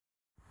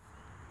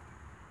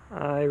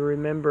I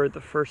remember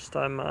the first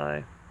time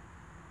I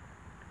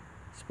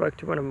spoke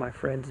to one of my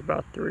friends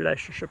about the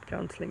relationship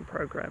counseling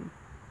program.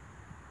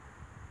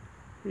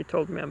 He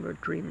told me I'm a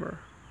dreamer.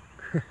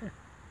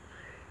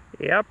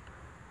 Yep,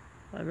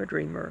 I'm a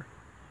dreamer.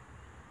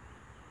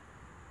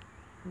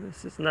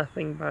 This is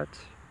nothing but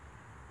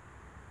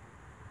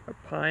a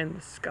pie in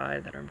the sky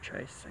that I'm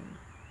chasing.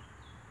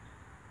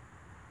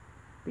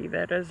 Be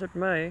that as it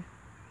may,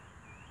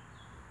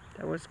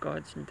 that was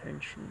God's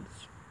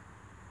intentions.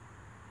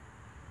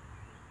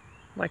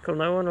 Michael,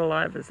 no one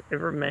alive has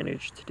ever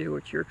managed to do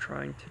what you're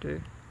trying to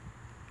do.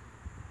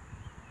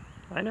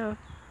 I know.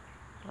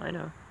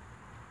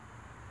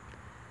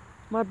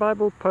 My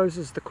Bible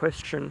poses the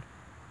question,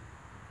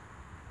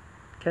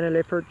 can a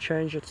leopard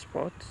change its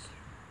spots?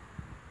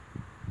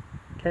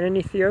 Can an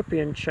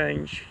Ethiopian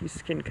change his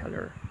skin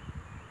color?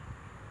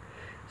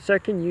 So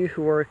can you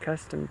who are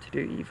accustomed to do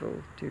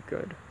evil, do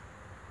good.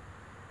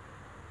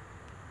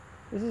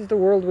 This is the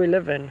world we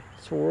live in.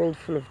 It's a world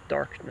full of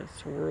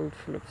darkness, a world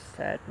full of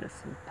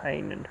sadness and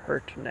pain and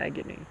hurt and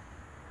agony.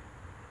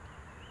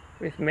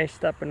 We've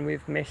messed up, and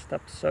we've messed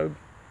up so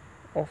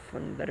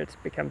often that it's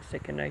become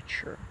second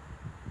nature.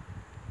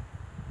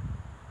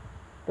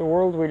 The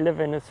world we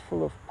live in is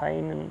full of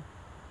pain and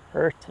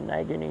hurt and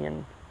agony,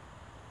 and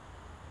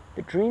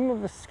the dream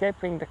of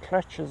escaping the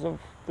clutches of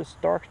this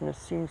darkness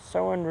seems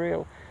so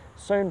unreal,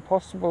 so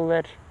impossible,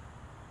 that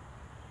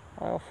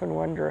I often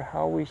wonder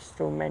how we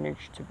still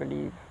manage to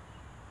believe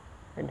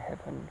in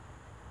heaven.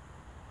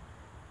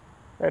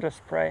 Let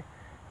us pray.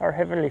 Our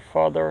Heavenly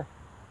Father,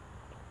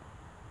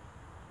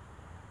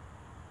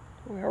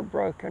 we are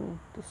broken,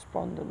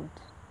 despondent,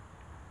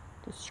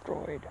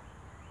 destroyed.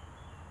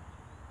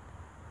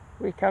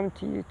 We come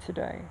to you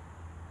today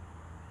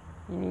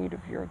in need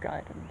of your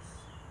guidance.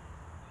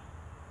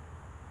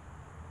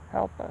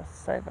 Help us,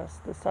 save us.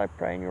 This I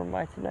pray in your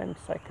mighty name's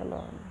sake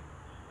alone.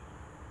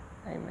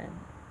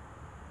 Amen.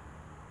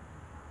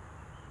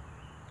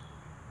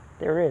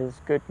 There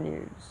is good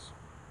news.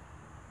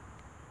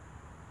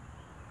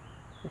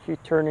 If you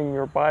turn in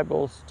your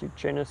Bibles to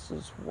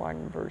Genesis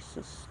 1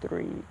 verses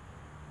 3,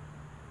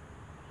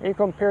 and you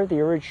compare the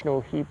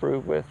original Hebrew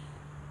with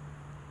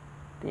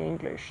the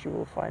English, you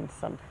will find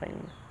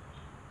something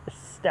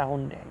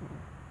astounding,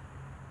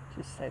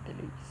 to say the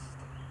least.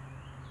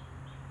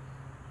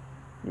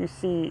 You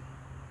see,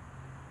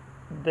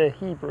 the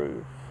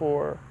Hebrew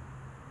for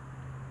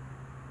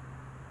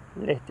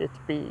let it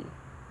be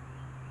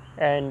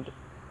and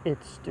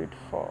it stood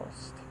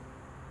fast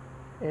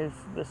is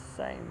the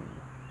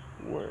same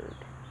word.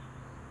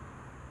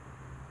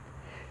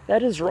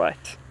 That is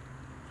right.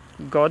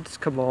 God's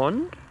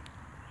command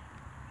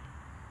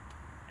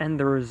and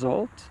the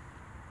result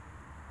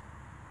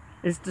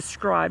is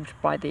described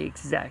by the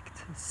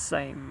exact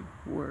same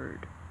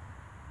word.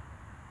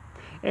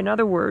 In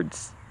other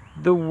words,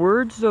 the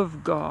words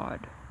of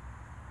God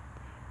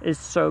is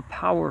so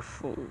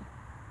powerful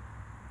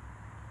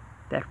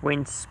that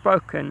when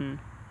spoken,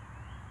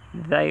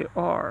 they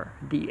are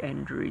the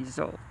end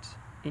result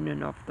in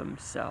and of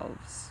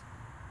themselves.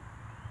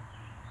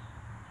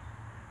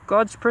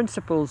 God's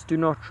principles do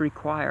not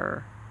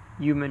require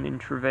human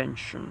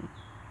intervention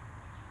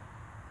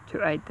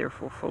to aid their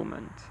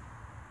fulfillment.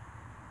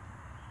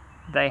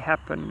 They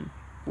happen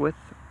with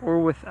or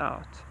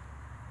without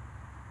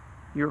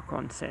your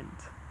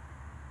consent.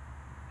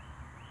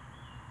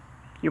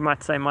 You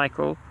might say,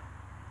 Michael,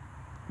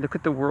 look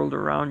at the world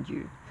around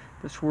you.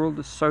 This world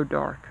is so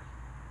dark.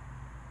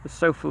 It's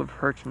so full of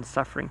hurt and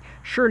suffering.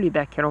 Surely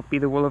that cannot be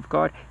the will of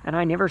God, and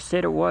I never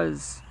said it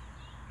was.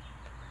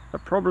 The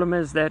problem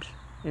is that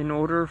in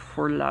order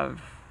for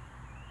love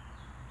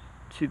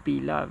to be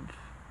love,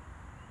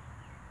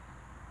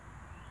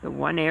 the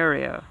one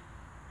area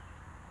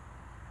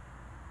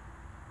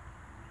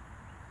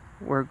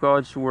where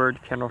God's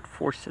word cannot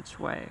force its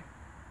way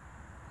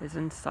is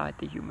inside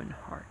the human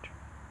heart.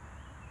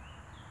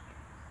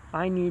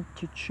 I need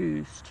to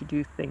choose to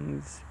do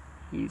things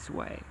His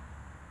way.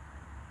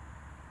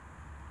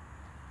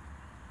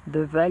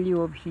 The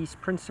value of His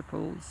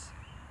principles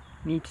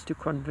needs to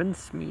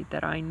convince me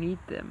that I need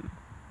them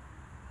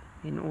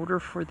in order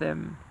for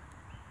them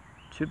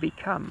to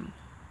become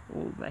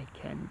all they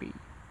can be.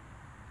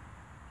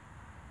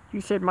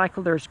 You said,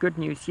 Michael, there's good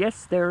news.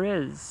 Yes, there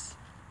is.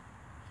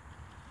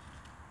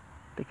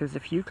 Because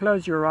if you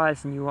close your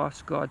eyes and you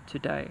ask God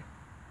today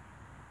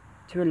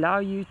to allow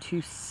you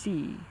to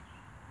see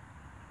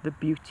the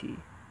beauty,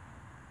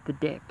 the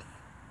depth,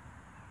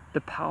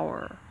 the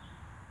power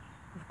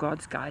of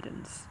God's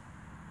guidance,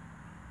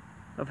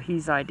 of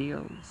His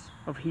ideals,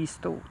 of His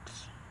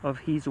thoughts, of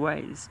His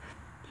ways,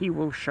 He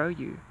will show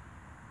you.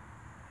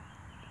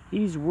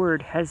 His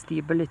word has the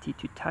ability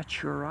to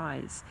touch your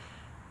eyes,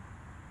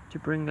 to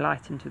bring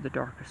light into the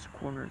darkest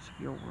corners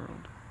of your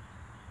world.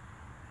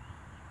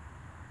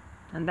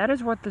 And that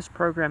is what this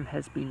program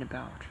has been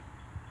about.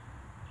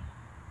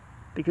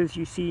 Because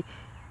you see,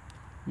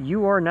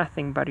 you are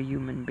nothing but a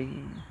human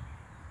being.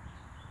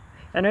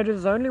 And it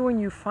is only when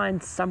you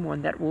find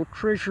someone that will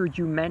treasure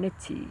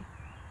humanity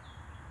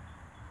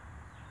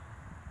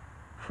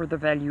for the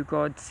value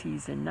God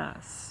sees in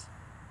us,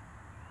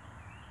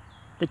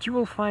 that you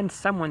will find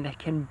someone that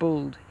can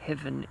build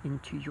heaven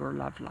into your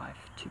love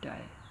life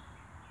today.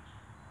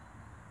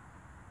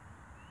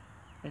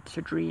 It's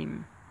a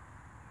dream,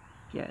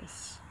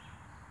 yes.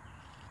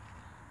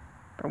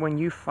 But when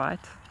you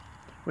fight,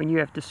 when you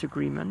have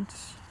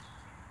disagreements,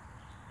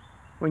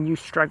 when you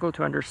struggle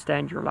to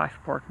understand your life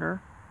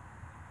partner,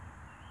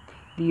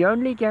 the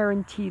only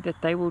guarantee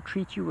that they will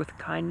treat you with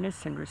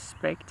kindness and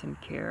respect and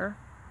care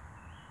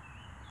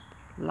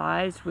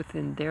lies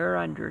within their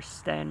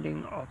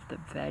understanding of the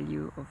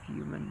value of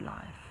human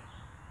life.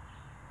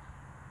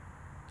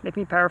 Let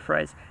me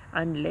paraphrase.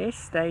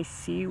 Unless they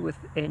see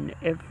within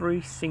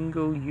every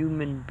single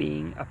human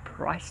being a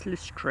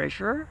priceless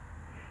treasure,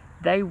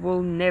 they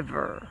will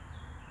never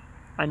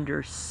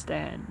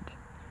understand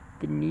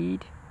the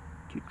need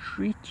to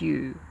treat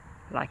you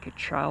like a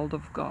child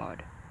of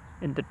God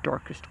in the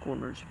darkest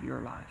corners of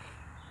your life.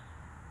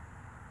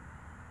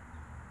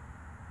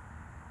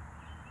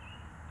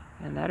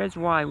 And that is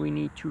why we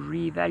need to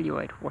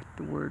reevaluate what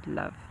the word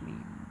love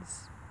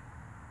means.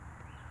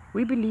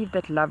 We believe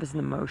that love is an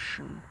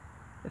emotion,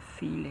 a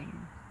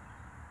feeling,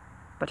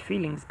 but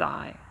feelings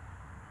die.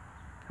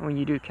 And when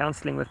you do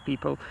counseling with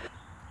people,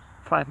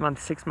 5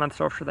 months, 6 months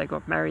after they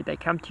got married, they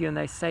come to you and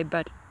they say,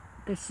 but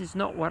this is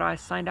not what I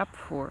signed up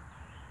for.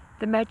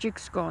 The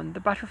magic's gone, the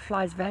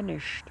butterflies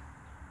vanished.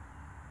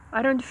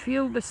 I don't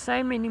feel the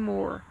same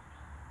anymore.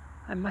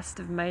 I must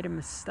have made a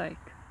mistake.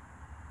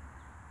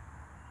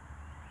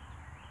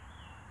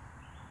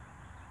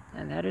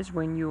 And that is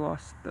when you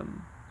ask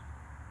them,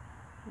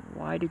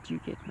 why did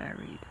you get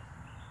married?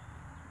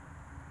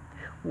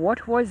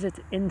 What was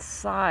it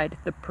inside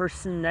the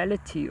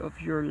personality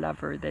of your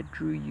lover that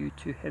drew you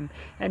to him?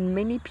 And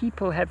many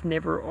people have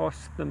never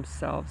asked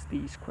themselves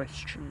these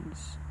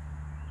questions.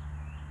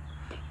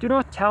 Do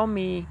not tell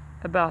me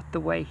about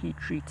the way he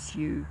treats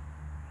you,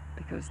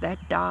 because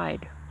that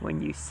died when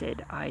you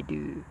said I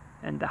do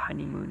and the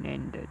honeymoon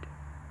ended.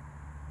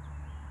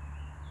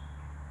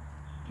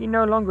 He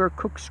no longer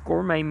cooks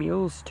gourmet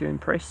meals to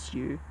impress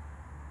you,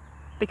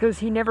 because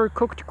he never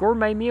cooked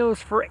gourmet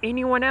meals for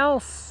anyone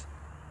else.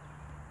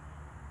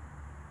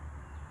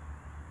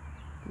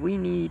 We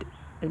need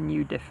a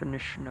new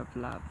definition of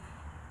love.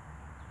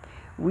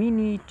 We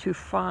need to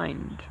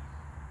find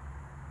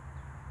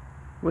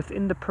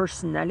within the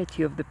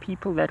personality of the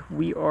people that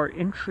we are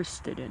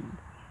interested in,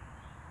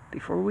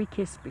 before we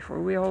kiss, before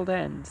we hold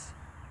hands,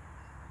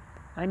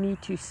 I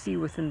need to see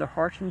within the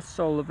heart and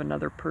soul of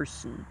another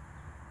person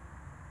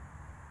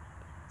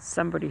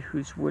somebody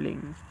who's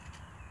willing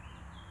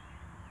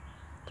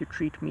to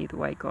treat me the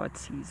way God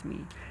sees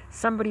me.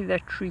 Somebody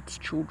that treats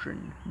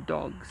children,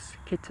 dogs,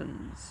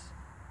 kittens,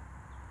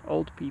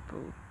 old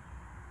people,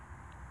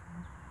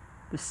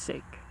 the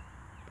sick,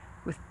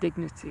 with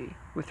dignity,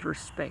 with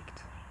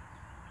respect,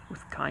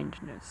 with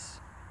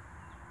kindness.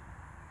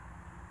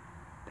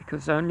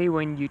 Because only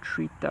when you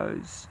treat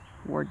those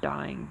who are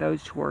dying,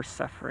 those who are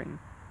suffering,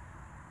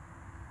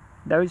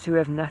 those who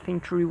have nothing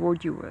to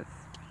reward you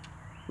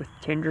with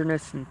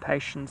tenderness and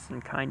patience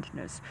and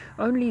kindness,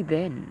 only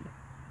then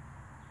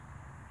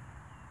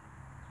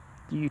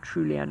do you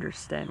truly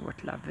understand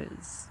what love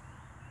is.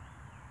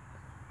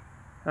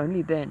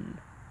 Only then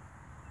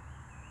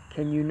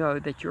can you know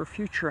that your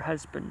future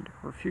husband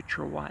or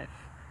future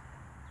wife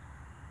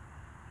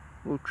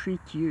will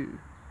treat you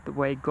the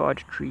way God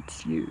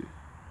treats you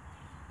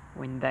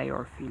when they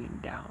are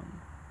feeling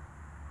down.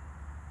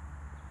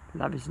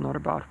 Love is not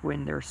about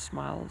when there's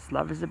smiles.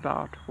 Love is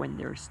about when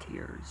there's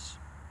tears.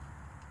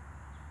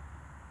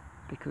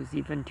 Because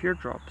even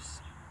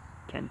teardrops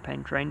can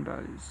paint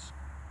rainbows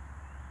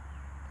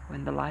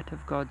when the light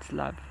of God's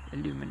love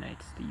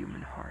illuminates the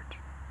human heart.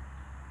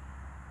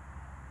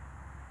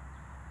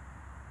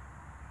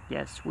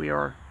 Yes, we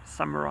are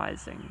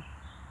summarizing,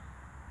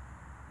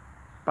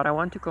 but I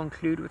want to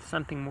conclude with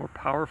something more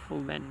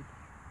powerful than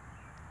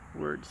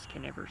words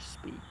can ever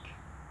speak.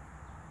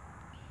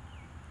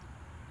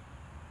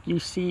 You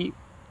see,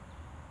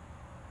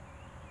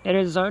 it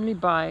is only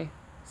by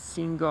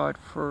seeing God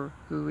for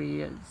who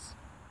He is,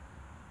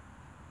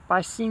 by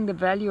seeing the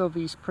value of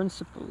His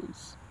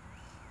principles,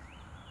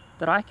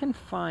 that I can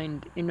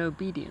find in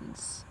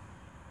obedience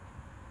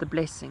the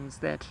blessings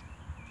that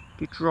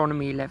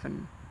Deuteronomy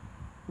 11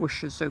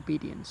 wishes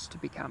obedience to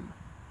become.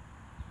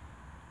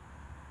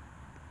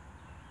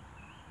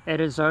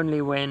 It is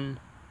only when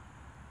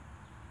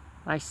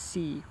I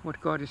see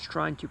what God is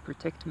trying to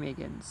protect me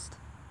against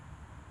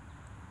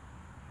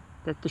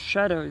that the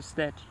shadows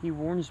that He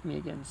warns me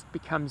against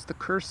becomes the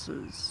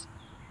curses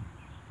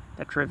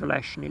that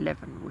Revelation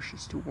 11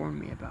 wishes to warn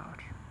me about.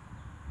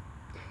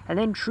 And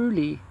then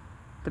truly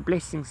the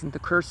blessings and the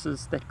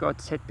curses that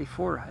God set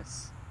before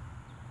us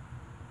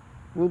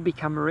will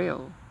become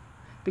real,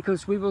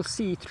 because we will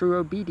see through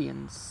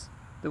obedience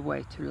the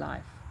way to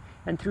life,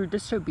 and through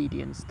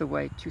disobedience the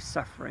way to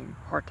suffering,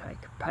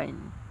 heartache,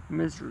 pain,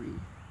 misery,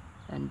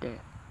 and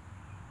death.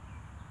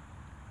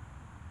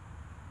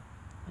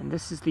 And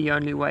this is the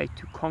only way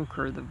to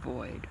conquer the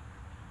void,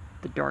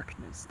 the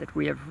darkness that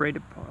we have read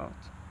about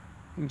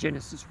in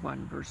Genesis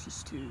 1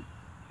 verses 2.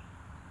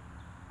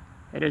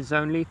 It is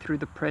only through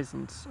the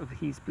presence of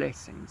His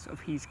blessings, of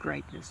His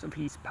greatness, of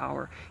His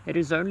power. It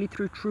is only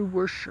through true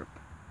worship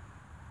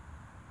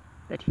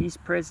that His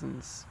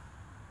presence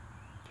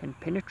can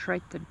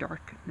penetrate the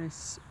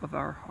darkness of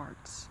our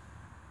hearts,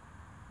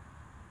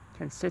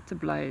 can set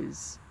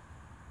ablaze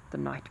the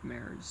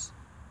nightmares,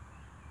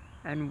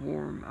 and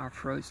warm our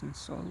frozen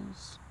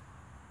souls.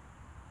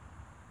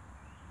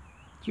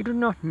 You do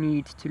not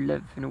need to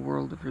live in a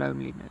world of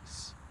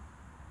loneliness.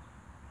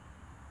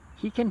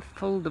 He can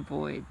fill the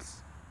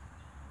voids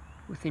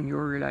within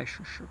your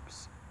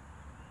relationships.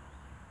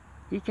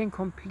 He can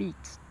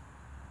complete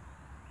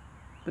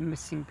the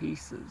missing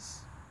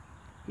pieces.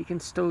 He can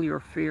still your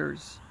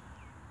fears.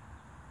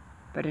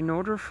 But in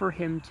order for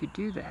Him to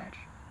do that,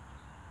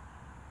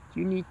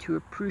 you need to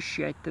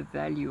appreciate the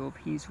value of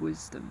His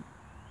wisdom.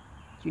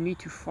 You need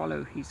to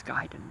follow His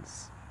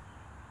guidance.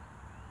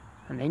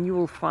 And then you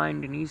will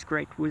find in His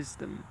great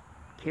wisdom,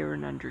 care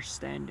and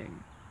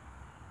understanding,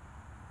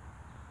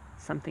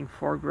 something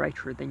far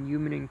greater than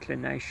human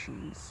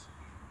inclinations,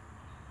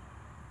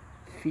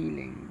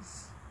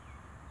 feelings,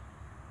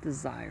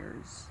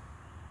 desires,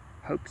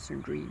 hopes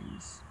and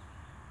dreams.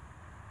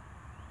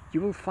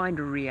 You will find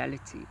a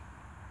reality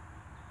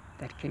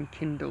that can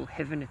kindle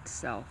heaven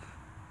itself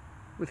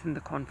within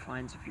the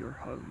confines of your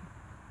home.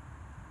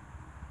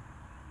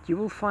 You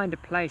will find a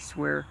place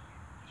where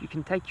you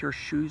can take your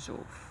shoes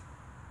off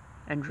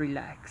and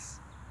relax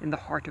in the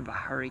heart of a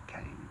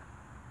hurricane.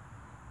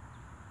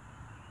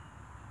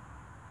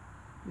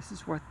 This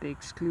is what the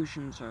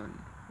exclusion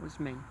zone was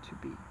meant to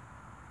be.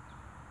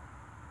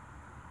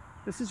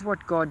 This is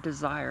what God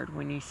desired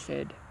when He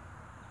said,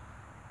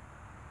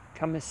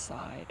 "Come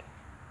aside,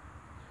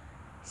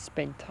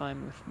 spend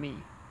time with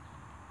me."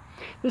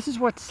 This is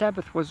what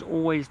Sabbath was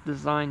always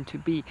designed to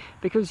be,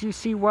 because you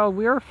see, while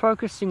we are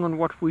focusing on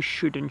what we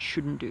should and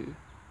shouldn't do,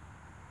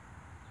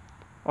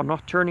 on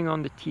not turning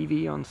on the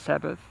TV on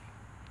Sabbath,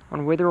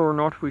 on whether or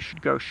not we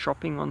should go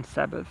shopping on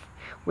Sabbath,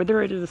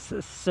 whether it is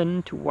a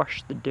sin to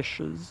wash the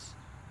dishes,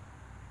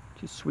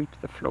 to sweep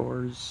the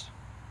floors,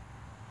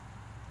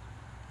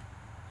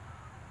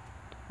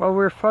 while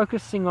we're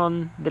focusing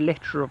on the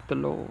letter of the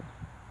law,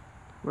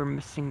 we're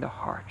missing the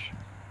heart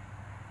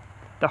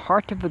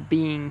of a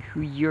being who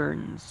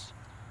yearns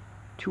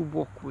to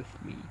walk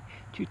with me,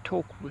 to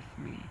talk with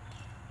me,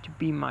 to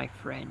be my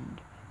friend,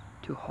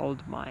 to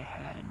hold my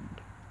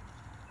hand.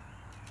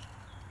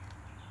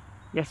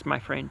 Yes, my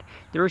friend,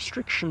 the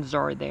restrictions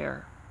are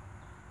there.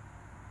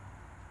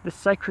 The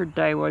sacred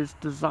day was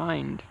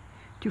designed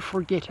to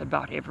forget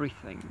about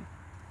everything.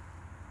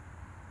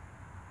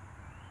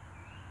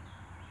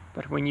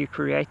 But when you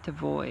create a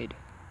void,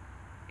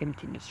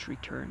 emptiness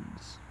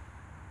returns.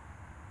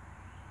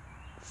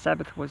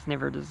 Sabbath was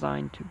never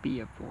designed to be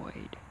a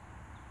void.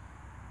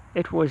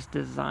 It was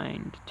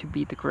designed to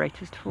be the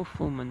greatest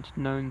fulfillment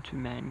known to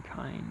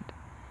mankind.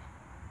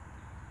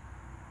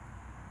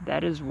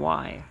 That is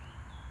why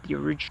the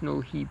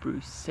original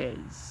Hebrew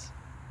says,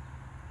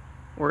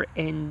 or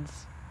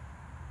ends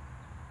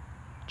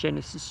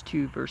Genesis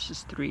 2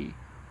 verses 3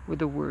 with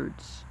the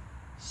words,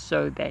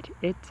 "so that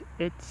it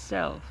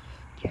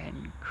itself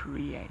can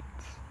create."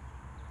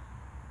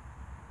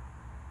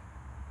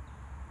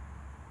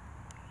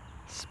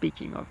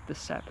 Speaking of the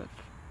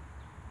Sabbath,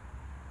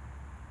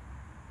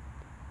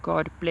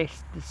 God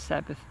blessed the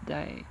Sabbath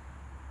day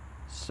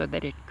so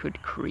that it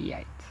could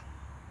create.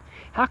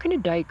 How can a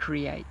day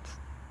create?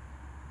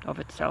 Of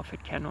itself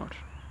it cannot.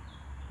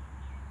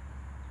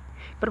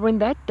 But when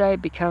that day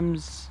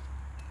becomes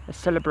a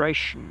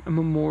celebration, a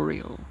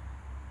memorial,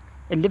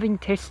 a living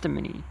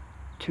testimony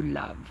to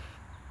love,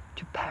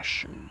 to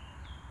passion,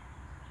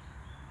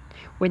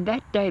 when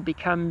that day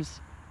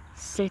becomes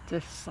set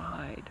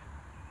aside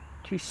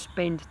to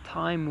spend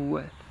time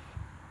with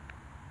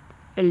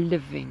a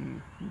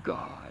living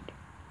God,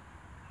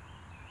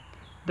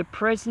 the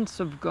presence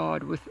of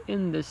God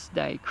within this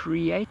day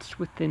creates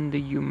within the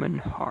human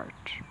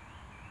heart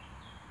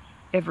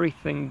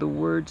everything the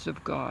words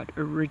of God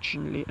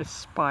originally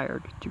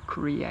aspired to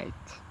create.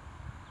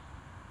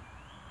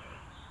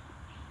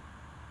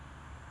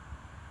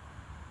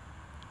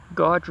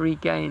 God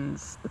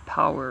regains the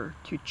power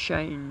to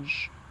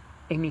change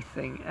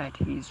anything at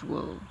His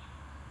will,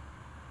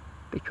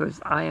 because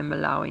I am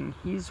allowing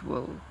His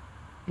will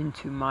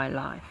into my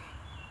life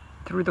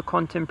through the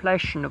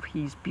contemplation of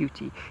His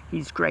beauty,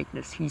 His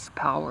greatness, His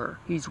power,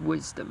 His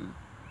wisdom.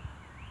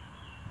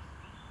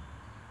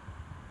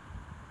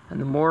 And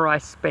the more I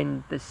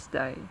spend this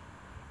day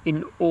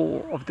in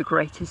awe of the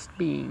greatest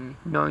being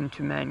known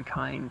to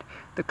mankind,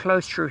 the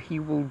closer He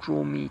will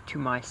draw me to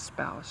my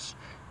spouse,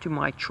 to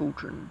my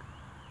children,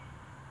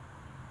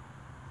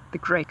 the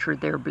greater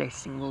their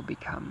blessing will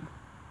become.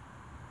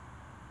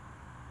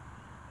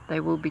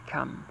 They will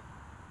become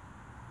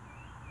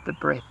the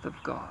breath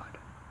of God,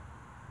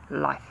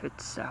 life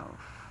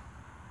itself.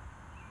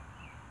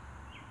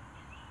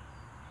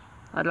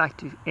 I'd like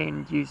to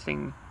end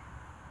using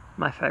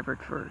my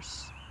favorite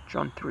verse,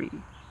 John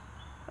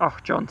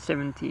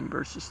 17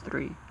 verses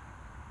 3.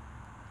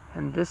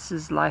 And this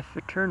is life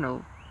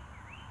eternal,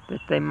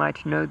 that they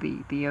might know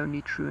thee, the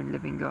only true and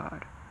living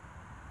God,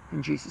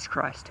 and Jesus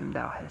Christ whom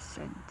thou hast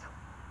sent.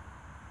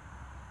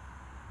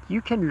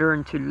 You can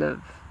learn to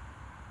live.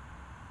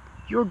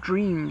 Your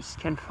dreams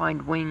can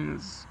find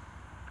wings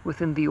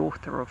within the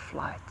author of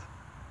flight.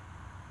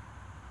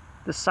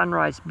 The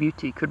sunrise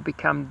beauty could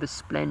become the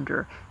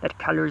splendor that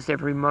colors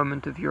every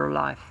moment of your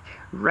life.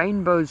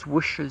 Rainbows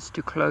wishes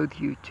to clothe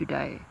you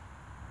today.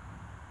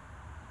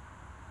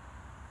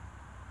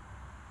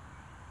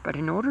 But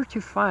in order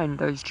to find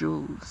those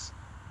jewels,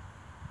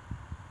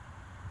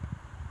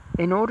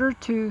 in order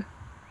to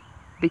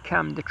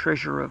become the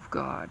treasure of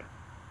God,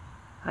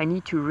 I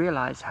need to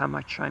realize how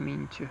much I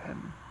mean to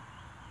Him.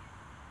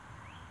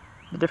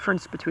 The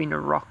difference between a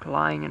rock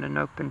lying in an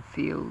open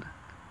field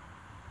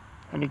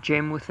and a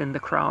gem within the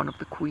crown of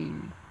the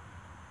Queen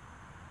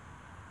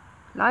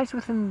lies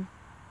within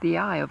the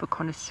eye of a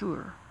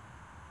connoisseur,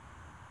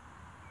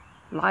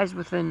 lies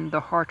within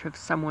the heart of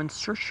someone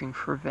searching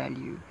for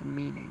value and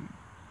meaning.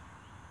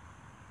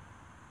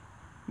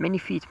 Many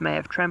feet may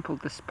have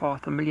trampled this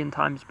path 1,000,000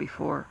 times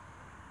before.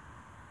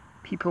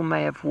 People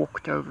may have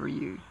walked over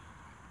you,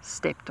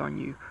 stepped on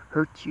you,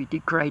 hurt you,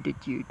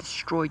 degraded you,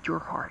 destroyed your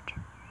heart.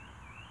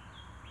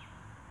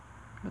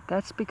 But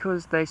that's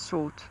because they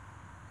sought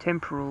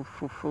temporal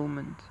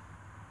fulfillment,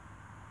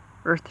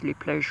 earthly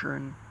pleasure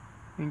and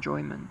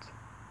enjoyment.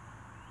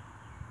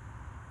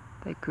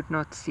 They could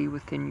not see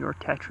within your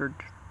tattered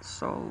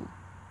soul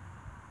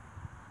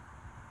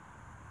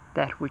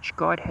that which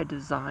God had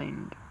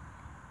designed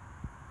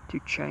to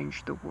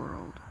change the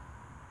world.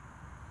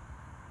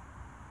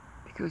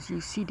 Because you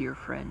see, dear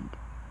friend,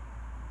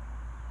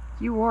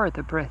 you are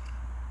the breath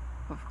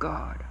of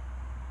God.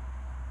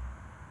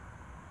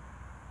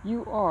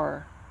 You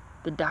are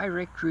the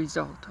direct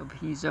result of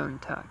His own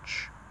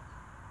touch.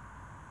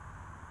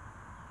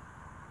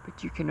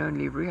 But you can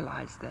only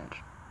realize that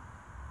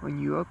when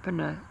you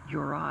open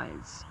your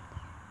eyes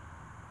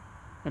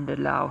and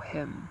allow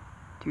Him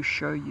to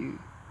show you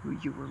who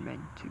you were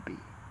meant to be.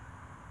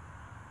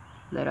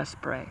 Let us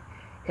pray.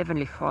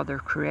 Heavenly Father,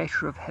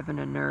 creator of heaven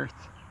and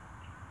earth,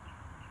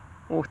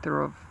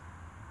 author of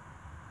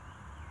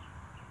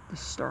the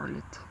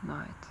starlit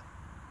night,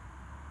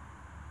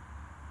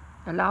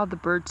 allow the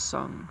bird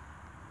song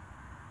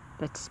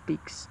that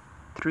speaks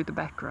through the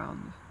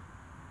background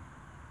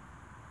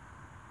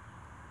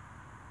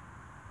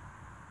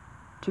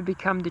to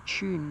become the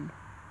tune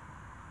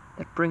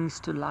that brings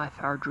to life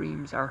our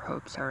dreams, our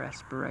hopes, our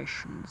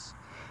aspirations.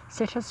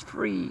 Set us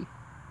free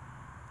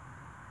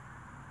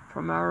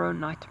from our own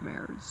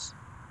nightmares.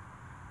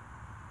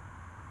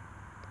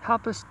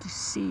 Help us to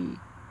see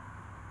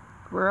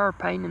where our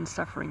pain and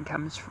suffering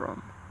comes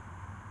from.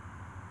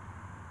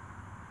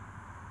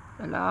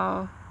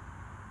 Allow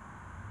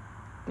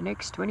the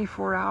next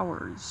 24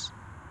 hours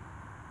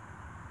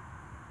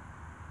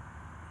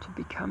to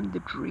become the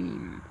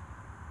dream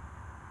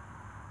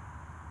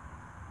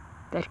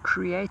that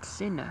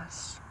creates in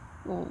us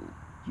all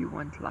you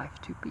want life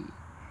to be.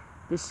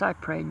 This I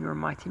pray in your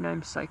mighty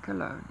name's sake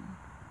alone.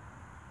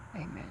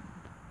 Amen.